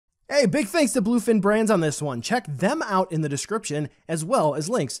Hey, big thanks to Bluefin Brands on this one. Check them out in the description, as well as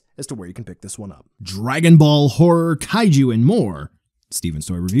links as to where you can pick this one up. Dragon Ball, horror, kaiju, and more. Steven's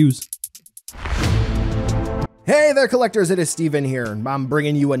Toy Reviews. Hey there, collectors, it is Steven here, and I'm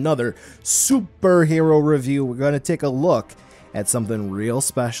bringing you another superhero review. We're going to take a look at something real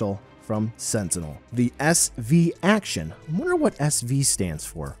special from Sentinel, the SV Action. I wonder what SV stands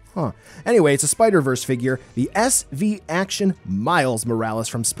for. Anyway, it's a Spiderverse figure, the SV Action Miles Morales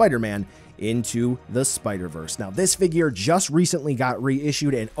from Spider-Man into the Spiderverse. Now, this figure just recently got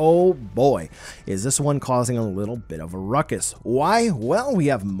reissued, and oh boy, is this one causing a little bit of a ruckus. Why? Well, we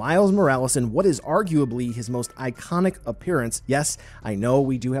have Miles Morales in what is arguably his most iconic appearance. Yes, I know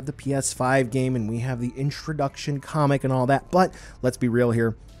we do have the PS5 game, and we have the introduction comic and all that, but let's be real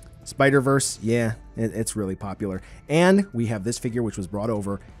here. Spiderverse, yeah, it's really popular. And we have this figure, which was brought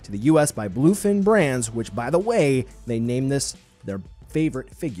over to the US by Bluefin Brands, which, by the way, they named this their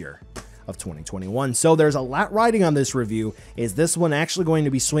favorite figure of 2021. So there's a lot riding on this review. Is this one actually going to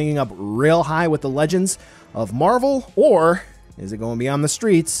be swinging up real high with the legends of Marvel, or is it going to be on the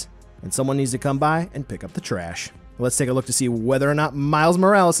streets and someone needs to come by and pick up the trash? Let's take a look to see whether or not Miles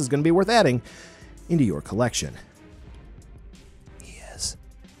Morales is going to be worth adding into your collection.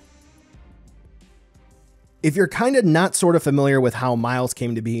 If you're kind of not sort of familiar with how Miles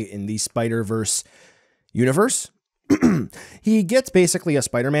came to be in the Spider-Verse universe, he gets basically a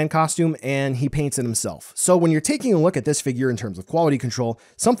Spider-Man costume and he paints it himself. So when you're taking a look at this figure in terms of quality control,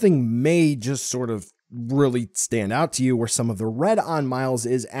 something may just sort of really stand out to you, where some of the red on Miles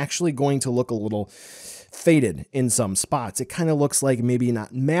is actually going to look a little faded in some spots. It kind of looks like maybe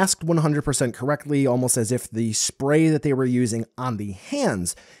not masked 100% correctly, almost as if the spray that they were using on the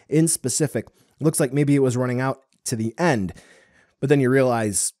hands in specific looks like maybe it was running out to the end, but then you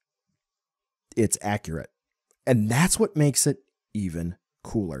realize it's accurate. And that's what makes it even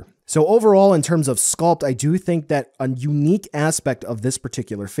cooler. So overall, in terms of sculpt, I do think that a unique aspect of this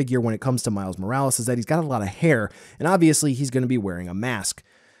particular figure when it comes to Miles Morales is that he's got a lot of hair, and obviously he's going to be wearing a mask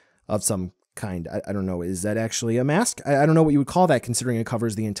of some kind. I don't know, is that actually a mask? I don't know what you would call that, considering it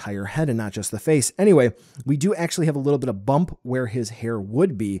covers the entire head and not just the face. Anyway, we do actually have a little bit of bump where his hair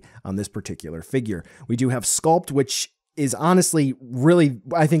would be on this particular figure. We do have sculpt, which is honestly really,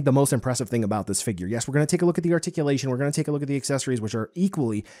 I think, the most impressive thing about this figure. Yes, we're going to take a look at the articulation. We're going to take a look at the accessories, which are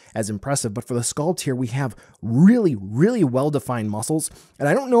equally as impressive. But for the sculpt here, we have really, really well-defined muscles. And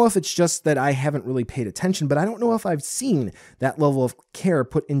I don't know if it's just that I haven't really paid attention, but I don't know if I've seen that level of care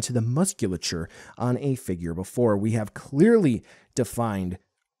put into the musculature on a figure before. We have clearly defined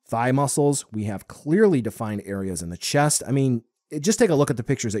thigh muscles. We have clearly defined areas in the chest. I mean, just take a look at the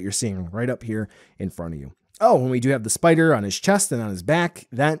pictures that you're seeing right up here in front of you. Oh, and we do have the spider on his chest and on his back.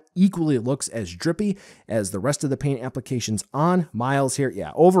 That equally looks as drippy as the rest of the paint applications on Miles here.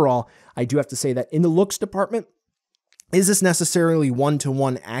 Yeah, overall, I do have to say that in the looks department, is this necessarily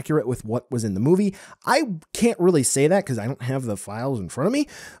one-to-one accurate with what was in the movie? I can't really say that because I don't have the files in front of me,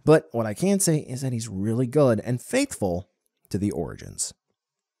 but what I can say is that he's really good and faithful to the origins.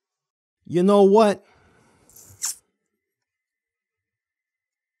 You know what?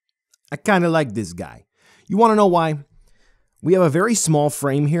 I kind of like this guy. You want to know why? We have a very small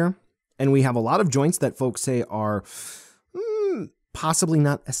frame here, and we have a lot of joints that folks say are possibly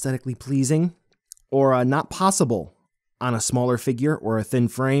not aesthetically pleasing or not possible on a smaller figure or a thin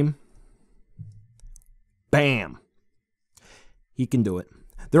frame. Bam! He can do it.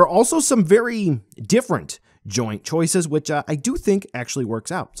 There are also some very different joint choices, which I do think actually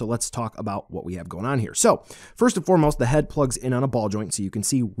works out. So let's talk about what we have going on here. So first and foremost, the head plugs in on a ball joint, so you can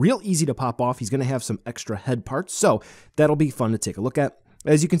see real easy to pop off. He's going to have some extra head parts, so that'll be fun to take a look at.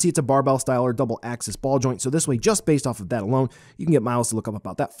 As you can see, it's a barbell style or double axis ball joint. So this way, just based off of that alone, you can get Miles to look up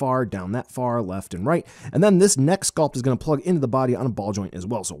about that far, down that far, left and right. And then this neck sculpt is going to plug into the body on a ball joint as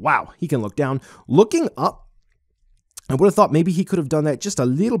well. So wow, he can look down. Looking up, I would have thought maybe he could have done that just a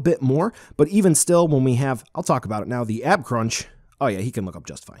little bit more, but even still, when we have, I'll talk about it now, the ab crunch, oh yeah, he can look up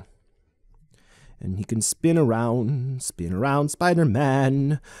just fine. And he can spin around,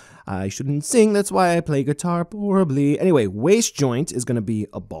 Spider-Man. I shouldn't sing, that's why I play guitar horribly. Anyway, waist joint is going to be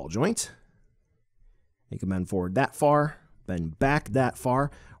a ball joint. You can bend forward that far, bend back that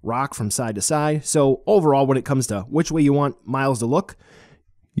far, rock from side to side. So overall, when it comes to which way you want Miles to look,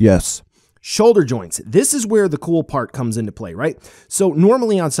 yes. Shoulder joints. This is where the cool part comes into play, right? So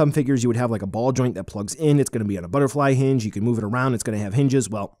normally on some figures, you would have like a ball joint that plugs in. It's going to be on a butterfly hinge. You can move it around. It's going to have hinges.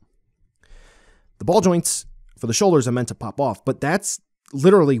 Well, the ball joints for the shoulders are meant to pop off, but that's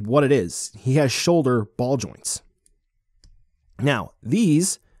literally what it is. He has shoulder ball joints. Now,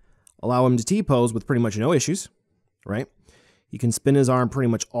 these allow him to T-pose with pretty much no issues, right? He can spin his arm pretty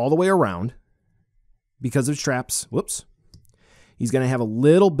much all the way around because of straps. Whoops. He's going to have a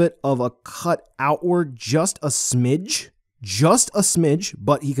little bit of a cut outward, just a smidge,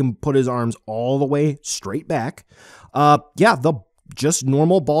 but he can put his arms all the way straight back. Yeah, the just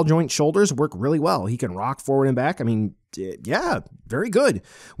normal ball joint shoulders work really well. He can rock forward and back. I mean, yeah, very good.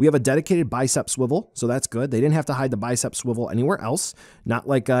 We have a dedicated bicep swivel, so that's good. They didn't have to hide the bicep swivel anywhere else, not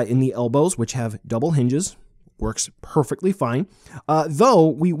like in the elbows, which have double hinges. Works perfectly fine. Though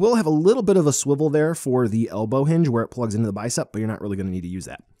we will have a little bit of a swivel there for the elbow hinge where it plugs into the bicep, but you're not really going to need to use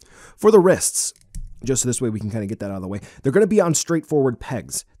that. For the wrists, just so this way we can kind of get that out of the way, they're going to be on straightforward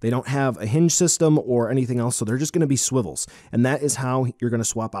pegs. They don't have a hinge system or anything else, so they're just going to be swivels. And that is how you're going to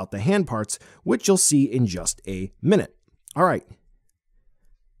swap out the hand parts, which you'll see in just a minute. All right,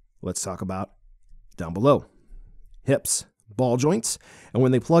 let's talk about down below. Hips, ball joints, and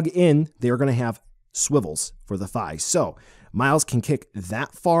when they plug in, they are going to have swivels for the thighs. So Miles can kick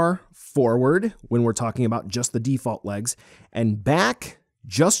that far forward when we're talking about just the default legs, and back,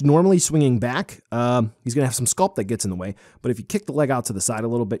 just normally swinging back, he's going to have some sculpt that gets in the way, but if you kick the leg out to the side a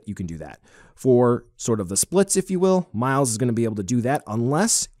little bit, you can do that. For sort of the splits, if you will, Miles is going to be able to do that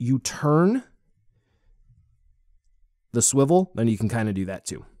unless you turn the swivel, then you can kind of do that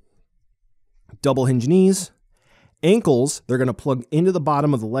too. Double hinge knees. Ankles, they're going to plug into the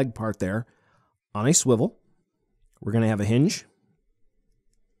bottom of the leg part there on a swivel. We're going to have a hinge.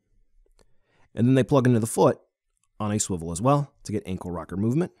 And then they plug into the foot on a swivel as well to get ankle rocker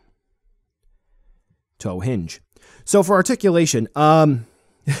movement. Toe hinge. So for articulation, Miles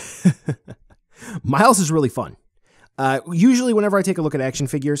is really fun. Usually whenever I take a look at action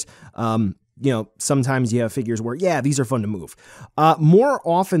figures, sometimes you have figures where, yeah, these are fun to move. More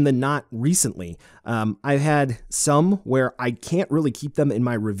often than not recently, I've had some where I can't really keep them in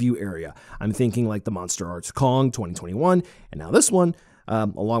my review area. I'm thinking like the Monster Arts Kong 2021, and now this one,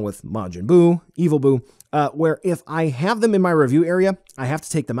 along with Majin Buu, Evil Buu, where if I have them in my review area, I have to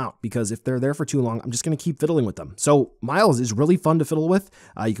take them out because if they're there for too long, I'm just going to keep fiddling with them. So Miles is really fun to fiddle with.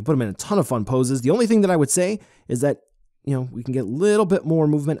 You can put him in a ton of fun poses. The only thing that I would say is that, we can get a little bit more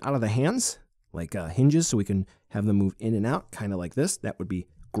movement out of the hands, like hinges, so we can have them move in and out, kind of like this. That would be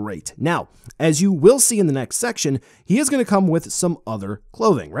great. Now, as you will see in the next section, he is going to come with some other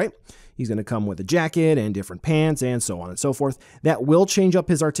clothing, right? He's going to come with a jacket and different pants and so on and so forth. That will change up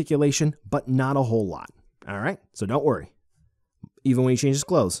his articulation, but not a whole lot. All right, so don't worry. Even when he changes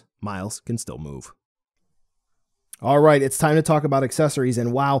clothes, Miles can still move. All right, it's time to talk about accessories,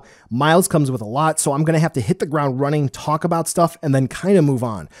 and wow, Miles comes with a lot, so I'm going to have to hit the ground running, talk about stuff, and then kind of move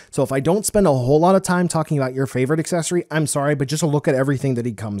on. So if I don't spend a whole lot of time talking about your favorite accessory, I'm sorry, but just a look at everything that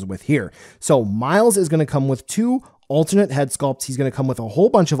he comes with here. So Miles is going to come with 2 alternate head sculpts. He's going to come with a whole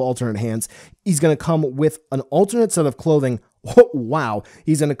bunch of alternate hands. He's going to come with an alternate set of clothing. Oh, wow.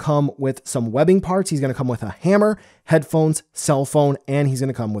 He's going to come with some webbing parts. He's going to come with a hammer, headphones, cell phone, and he's going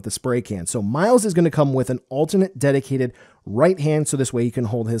to come with a spray can. So Miles is going to come with an alternate dedicated right hand, so this way he can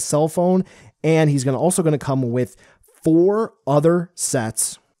hold his cell phone. And he's also going to come with 4 other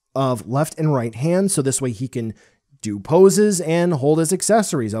sets of left and right hands, so this way he can do poses and hold his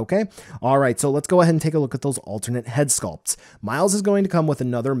accessories, okay? All right, so let's go ahead and take a look at those alternate head sculpts. Miles is going to come with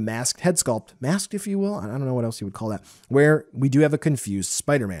another masked head sculpt, masked if you will, I don't know what else you would call that, where we do have a confused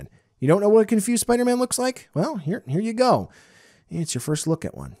Spider-Man. You don't know what a confused Spider-Man looks like? Well, here you go. It's your first look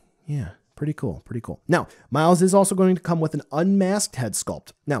at one. Yeah, pretty cool, pretty cool. Now, Miles is also going to come with an unmasked head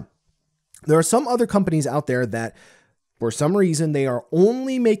sculpt. Now, there are some other companies out there that for some reason, they are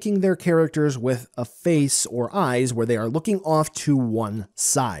only making their characters with a face or eyes where they are looking off to one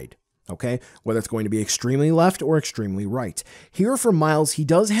side, okay? Whether it's going to be extremely left or extremely right. Here for Miles, he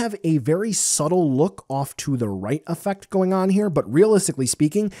does have a very subtle look off to the right effect going on here, but realistically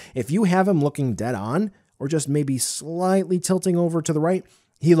speaking, if you have him looking dead on, or just maybe slightly tilting over to the right,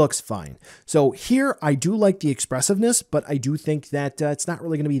 he looks fine. So here, I do like the expressiveness, but I do think that it's not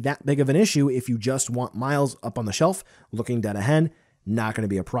really going to be that big of an issue if you just want Miles up on the shelf, looking dead ahead, not going to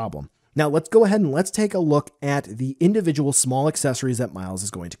be a problem. Now, let's go ahead and let's take a look at the individual small accessories that Miles is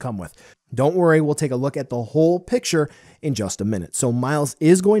going to come with. Don't worry, we'll take a look at the whole picture in just a minute. So Miles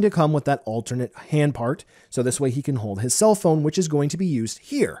is going to come with that alternate hand part, so this way he can hold his cell phone, which is going to be used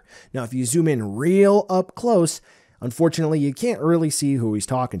here. Now, if you zoom in real up close, unfortunately, you can't really see who he's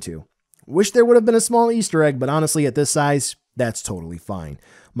talking to. Wish there would have been a small Easter egg, but honestly, at this size, That's totally fine.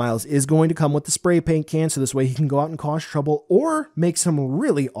 Miles is going to come with the spray paint can, so this way he can go out and cause trouble or make some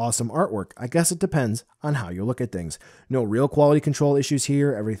really awesome artwork. I guess it depends on how you look at things. No real quality control issues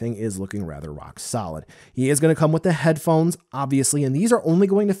here. Everything is looking rather rock solid. He is going to come with the headphones, obviously, and these are only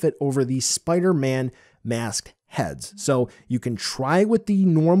going to fit over the Spider-Man masked heads. So you can try with the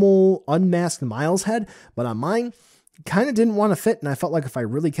normal unmasked Miles head, but on mine, kind of didn't want to fit, and I felt like if I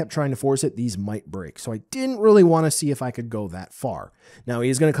really kept trying to force it, these might break. So I didn't really want to see if I could go that far. Now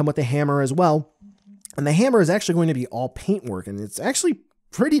he is going to come with the hammer as well, and the hammer is actually going to be all paintwork, and it's actually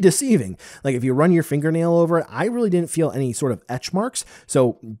pretty deceiving. Like if you run your fingernail over it, I really didn't feel any sort of etch marks.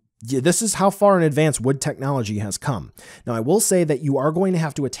 So yeah, this is how far in advance wood technology has come. Now, I will say that you are going to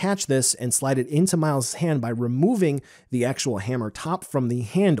have to attach this and slide it into Miles' hand by removing the actual hammer top from the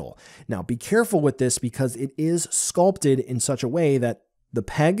handle. Now, be careful with this because it is sculpted in such a way that the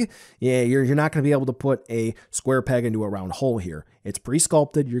peg, yeah, you're not going to be able to put a square peg into a round hole here. It's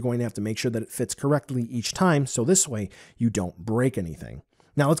pre-sculpted. You're going to have to make sure that it fits correctly each time, so this way you don't break anything.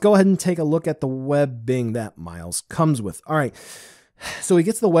 Now, let's go ahead and take a look at the webbing that Miles comes with. All right. So he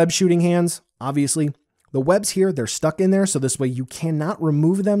gets the web shooting hands, obviously. The webs here, they're stuck in there, so this way you cannot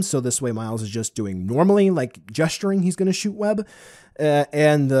remove them. So this way Miles is just doing normally, like gesturing, he's going to shoot web.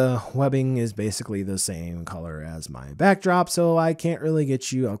 And the webbing is basically the same color as my backdrop, so I can't really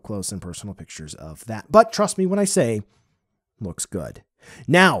get you up close and personal pictures of that. But trust me when I say, looks good.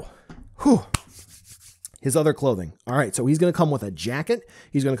 Now, his other clothing. All right, so he's going to come with a jacket.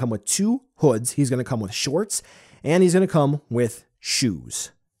 He's going to come with 2 hoods. He's going to come with shorts, and he's going to come with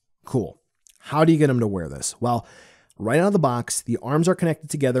shoes. Cool. How do you get him to wear this? Well, right out of the box, the arms are connected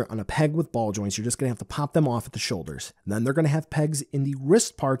together on a peg with ball joints. You're just going to have to pop them off at the shoulders. And then they're going to have pegs in the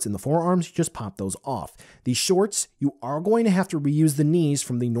wrist parts in the forearms. You just pop those off. These shorts, you are going to have to reuse the knees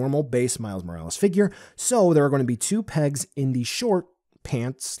from the normal base Miles Morales figure. So there are going to be 2 pegs in the short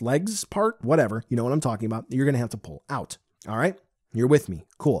pants, legs part, whatever. You know what I'm talking about. You're going to have to pull out. All right? You're with me.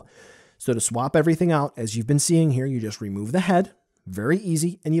 Cool. So to swap everything out, as you've been seeing here, you just remove the head. Very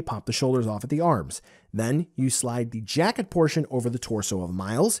easy, and you pop the shoulders off at the arms. Then you slide the jacket portion over the torso of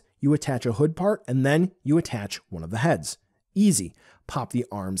Miles, you attach a hood part, and then you attach one of the heads. Easy. Pop the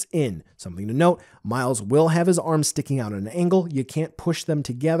arms in. Something to note, Miles will have his arms sticking out at an angle. You can't push them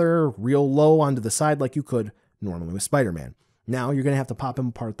together real low onto the side like you could normally with Spider-Man. Now you're going to have to pop him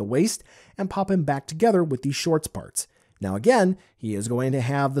apart at the waist and pop him back together with these shorts parts. Now again, he is going to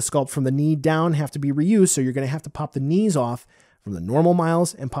have the sculpt from the knee down have to be reused, so you're going to have to pop the knees off from the normal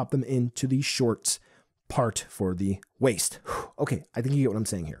Miles and pop them into the shorts part for the waist. Okay, I think you get what I'm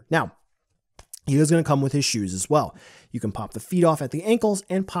saying here. Now, he is going to come with his shoes as well. You can pop the feet off at the ankles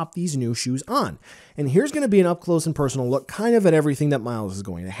and pop these new shoes on. And here's going to be an up close and personal look kind of at everything that Miles is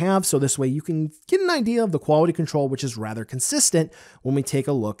going to have. So this way you can get an idea of the quality control, which is rather consistent when we take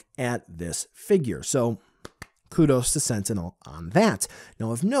a look at this figure. So kudos to Sentinel on that.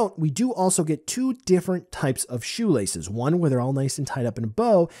 Now of note, we do also get 2 different types of shoelaces. One where they're all nice and tied up in a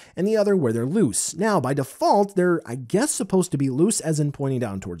bow, and the other where they're loose. Now by default, they're I guess supposed to be loose as in pointing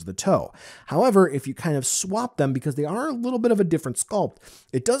down towards the toe. However, if you kind of swap them because they are a little bit of a different sculpt,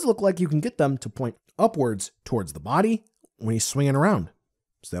 it does look like you can get them to point upwards towards the body when he's swinging around.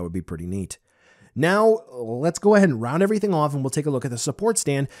 So that would be pretty neat. Now, let's go ahead and round everything off and we'll take a look at the support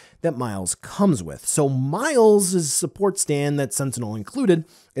stand that Miles comes with. So Miles' support stand that Sentinel included,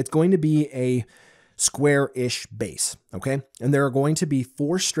 it's going to be a square-ish base, okay? And there are going to be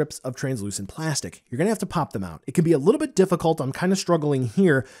 4 strips of translucent plastic. You're going to have to pop them out. It can be a little bit difficult. I'm kind of struggling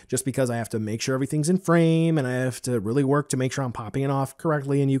here just because I have to make sure everything's in frame and I have to really work to make sure I'm popping it off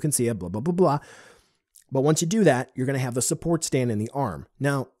correctly and you can see it, blah, blah, blah, blah. But once you do that, you're going to have the support stand in the arm.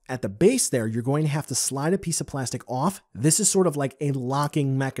 Now, at the base there, you're going to have to slide a piece of plastic off. This is sort of like a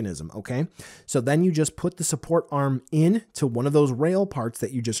locking mechanism, okay? So then you just put the support arm in to one of those rail parts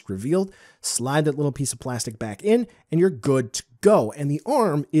that you just revealed, slide that little piece of plastic back in, and you're good to go. And the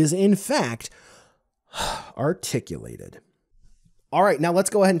arm is, in fact, articulated. All right, now let's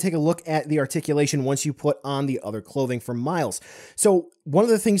go ahead and take a look at the articulation once you put on the other clothing for Miles. So one of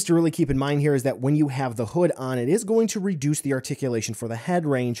the things to really keep in mind here is that when you have the hood on, it is going to reduce the articulation for the head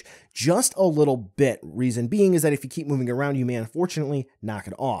range just a little bit. Reason being is that if you keep moving around, you may unfortunately knock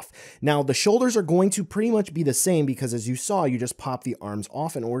it off. Now, the shoulders are going to pretty much be the same because as you saw, you just pop the arms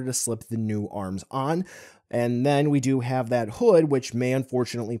off in order to slip the new arms on. And then we do have that hood, which may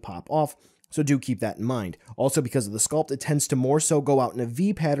unfortunately pop off. So do keep that in mind. Also, because of the sculpt, it tends to more so go out in a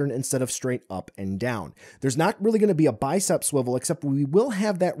V pattern instead of straight up and down. There's not really going to be a bicep swivel, except we will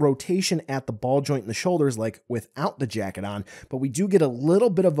have that rotation at the ball joint in the shoulders, like without the jacket on, but we do get a little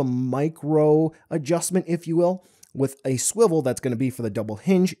bit of a micro adjustment, if you will, with a swivel that's going to be for the double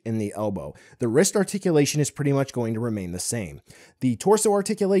hinge in the elbow. The wrist articulation is pretty much going to remain the same. The torso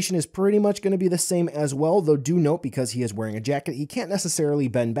articulation is pretty much going to be the same as well, though do note because he is wearing a jacket, he can't necessarily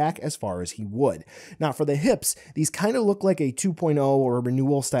bend back as far as he would. Now for the hips, these kind of look like a 2.0 or a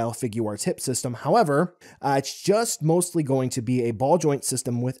renewal style Figuarts hip system. However, it's just mostly going to be a ball joint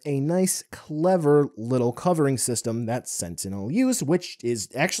system with a nice, clever little covering system that Sentinel used, which is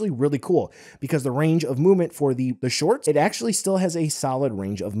actually really cool because the range of movement for the shorts, it actually still has a solid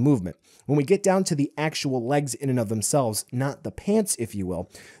range of movement. When we get down to the actual legs in and of themselves, not the pants, if you will,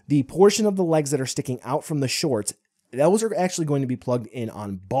 the portion of the legs that are sticking out from the shorts, those are actually going to be plugged in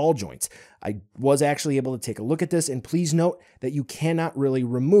on ball joints. I was actually able to take a look at this, and please note that you cannot really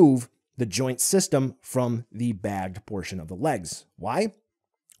remove the joint system from the bagged portion of the legs. Why?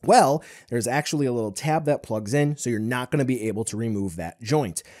 Well, there's actually a little tab that plugs in, so you're not going to be able to remove that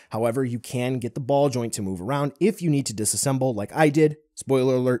joint. However, you can get the ball joint to move around if you need to disassemble like I did.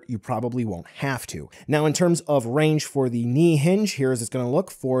 Spoiler alert, you probably won't have to. Now, in terms of range for the knee hinge, here's it's going to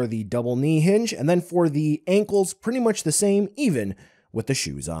look for the double knee hinge, and then for the ankles, pretty much the same, even with the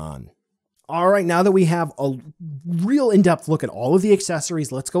shoes on. All right, now that we have a real in-depth look at all of the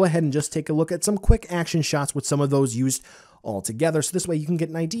accessories, let's go ahead and just take a look at some quick action shots with some of those used all together. So this way you can get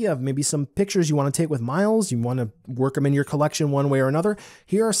an idea of maybe some pictures you want to take with Miles. You want to work them in your collection one way or another.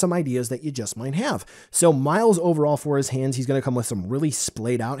 Here are some ideas that you just might have. So Miles overall for his hands, he's going to come with some really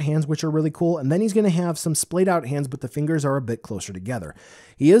splayed out hands, which are really cool. And then he's going to have some splayed out hands, but the fingers are a bit closer together.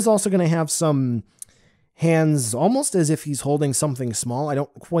 He is also going to have some hands almost as if he's holding something small. I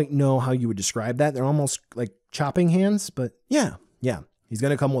don't quite know how you would describe that. They're almost like chopping hands, but yeah. He's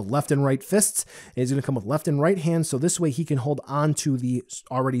going to come with left and right fists, and he's going to come with left and right hands, so this way he can hold on to the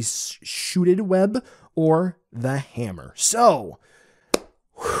already shooted web or the hammer. So,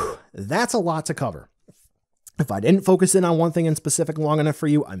 that's a lot to cover. If I didn't focus in on one thing in specific long enough for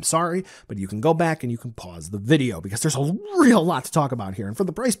you, I'm sorry, but you can go back and you can pause the video because there's a real lot to talk about here. And for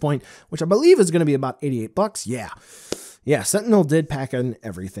the price point, which I believe is going to be about 88 bucks, yeah, Sentinel did pack in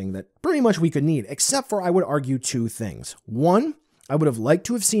everything that pretty much we could need, except for I would argue two things. One, I would have liked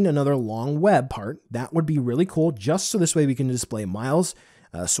to have seen another long web part. That would be really cool, just so this way we can display Miles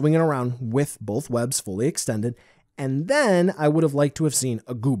swinging around with both webs fully extended. And then I would have liked to have seen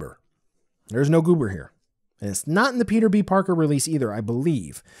a goober. There's no goober here. And it's not in the Peter B. Parker release either, I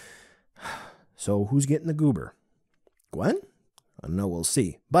believe. So who's getting the goober? Gwen? I don't know, we'll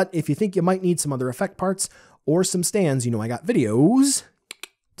see. But if you think you might need some other effect parts or some stands, you know I got videos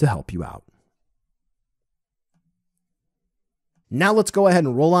to help you out. Now let's go ahead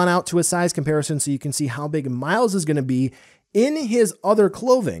and roll on out to a size comparison so you can see how big Miles is going to be in his other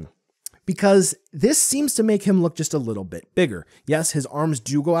clothing, because this seems to make him look just a little bit bigger. Yes, his arms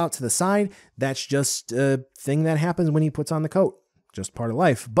do go out to the side. That's just a thing that happens when he puts on the coat. Just part of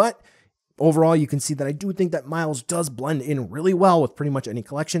life. But overall, you can see that I do think that Miles does blend in really well with pretty much any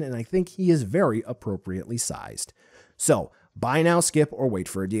collection, and I think he is very appropriately sized. So, buy now, skip, or wait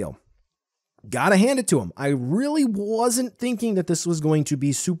for a deal. Gotta hand it to him. I really wasn't thinking that this was going to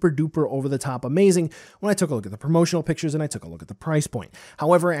be super duper over the top amazing when I took a look at the promotional pictures and I took a look at the price point.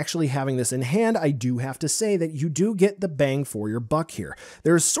 However, actually having this in hand, I do have to say that you do get the bang for your buck here.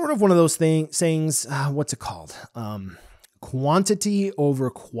 There's sort of one of those sayings, what's it called? Quantity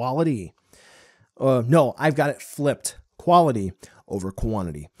over quality. No, I've got it flipped. Quality over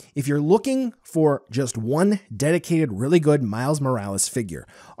quantity. If you're looking for just one dedicated, really good Miles Morales figure,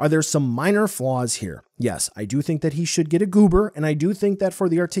 are there some minor flaws here? Yes, I do think that he should get a goober, and I do think that for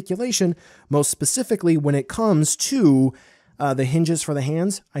the articulation, most specifically when it comes to the hinges for the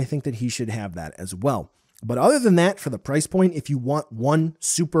hands, I think that he should have that as well. But other than that, for the price point, if you want one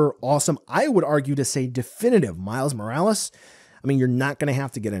super awesome, I would argue to say definitive Miles Morales, I mean, you're not going to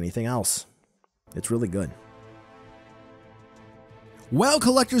have to get anything else. It's really good. Well,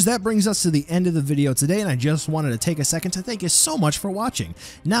 collectors, that brings us to the end of the video today, and I just wanted to take a second to thank you so much for watching.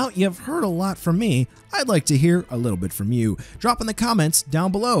 Now, you've heard a lot from me. I'd like to hear a little bit from you. Drop in the comments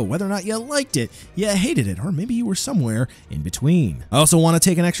down below whether or not you liked it, you hated it, or maybe you were somewhere in between. I also want to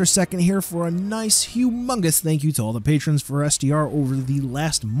take an extra second here for a nice, humongous thank you to all the patrons for SDR over the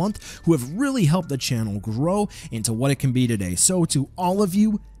last month who have really helped the channel grow into what it can be today. So to all of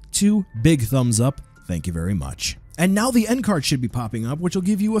you, 2 big thumbs up. Thank you very much. And now the end card should be popping up, which will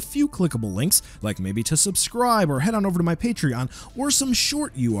give you a few clickable links, like maybe to subscribe or head on over to my Patreon, or some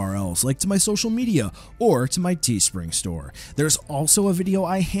short URLs like to my social media or to my Teespring store. There's also a video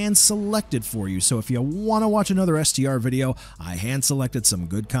I hand selected for you, so if you want to watch another STR video, I hand selected some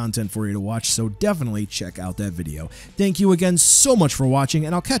good content for you to watch, so definitely check out that video. Thank you again so much for watching,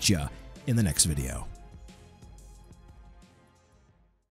 and I'll catch ya in the next video.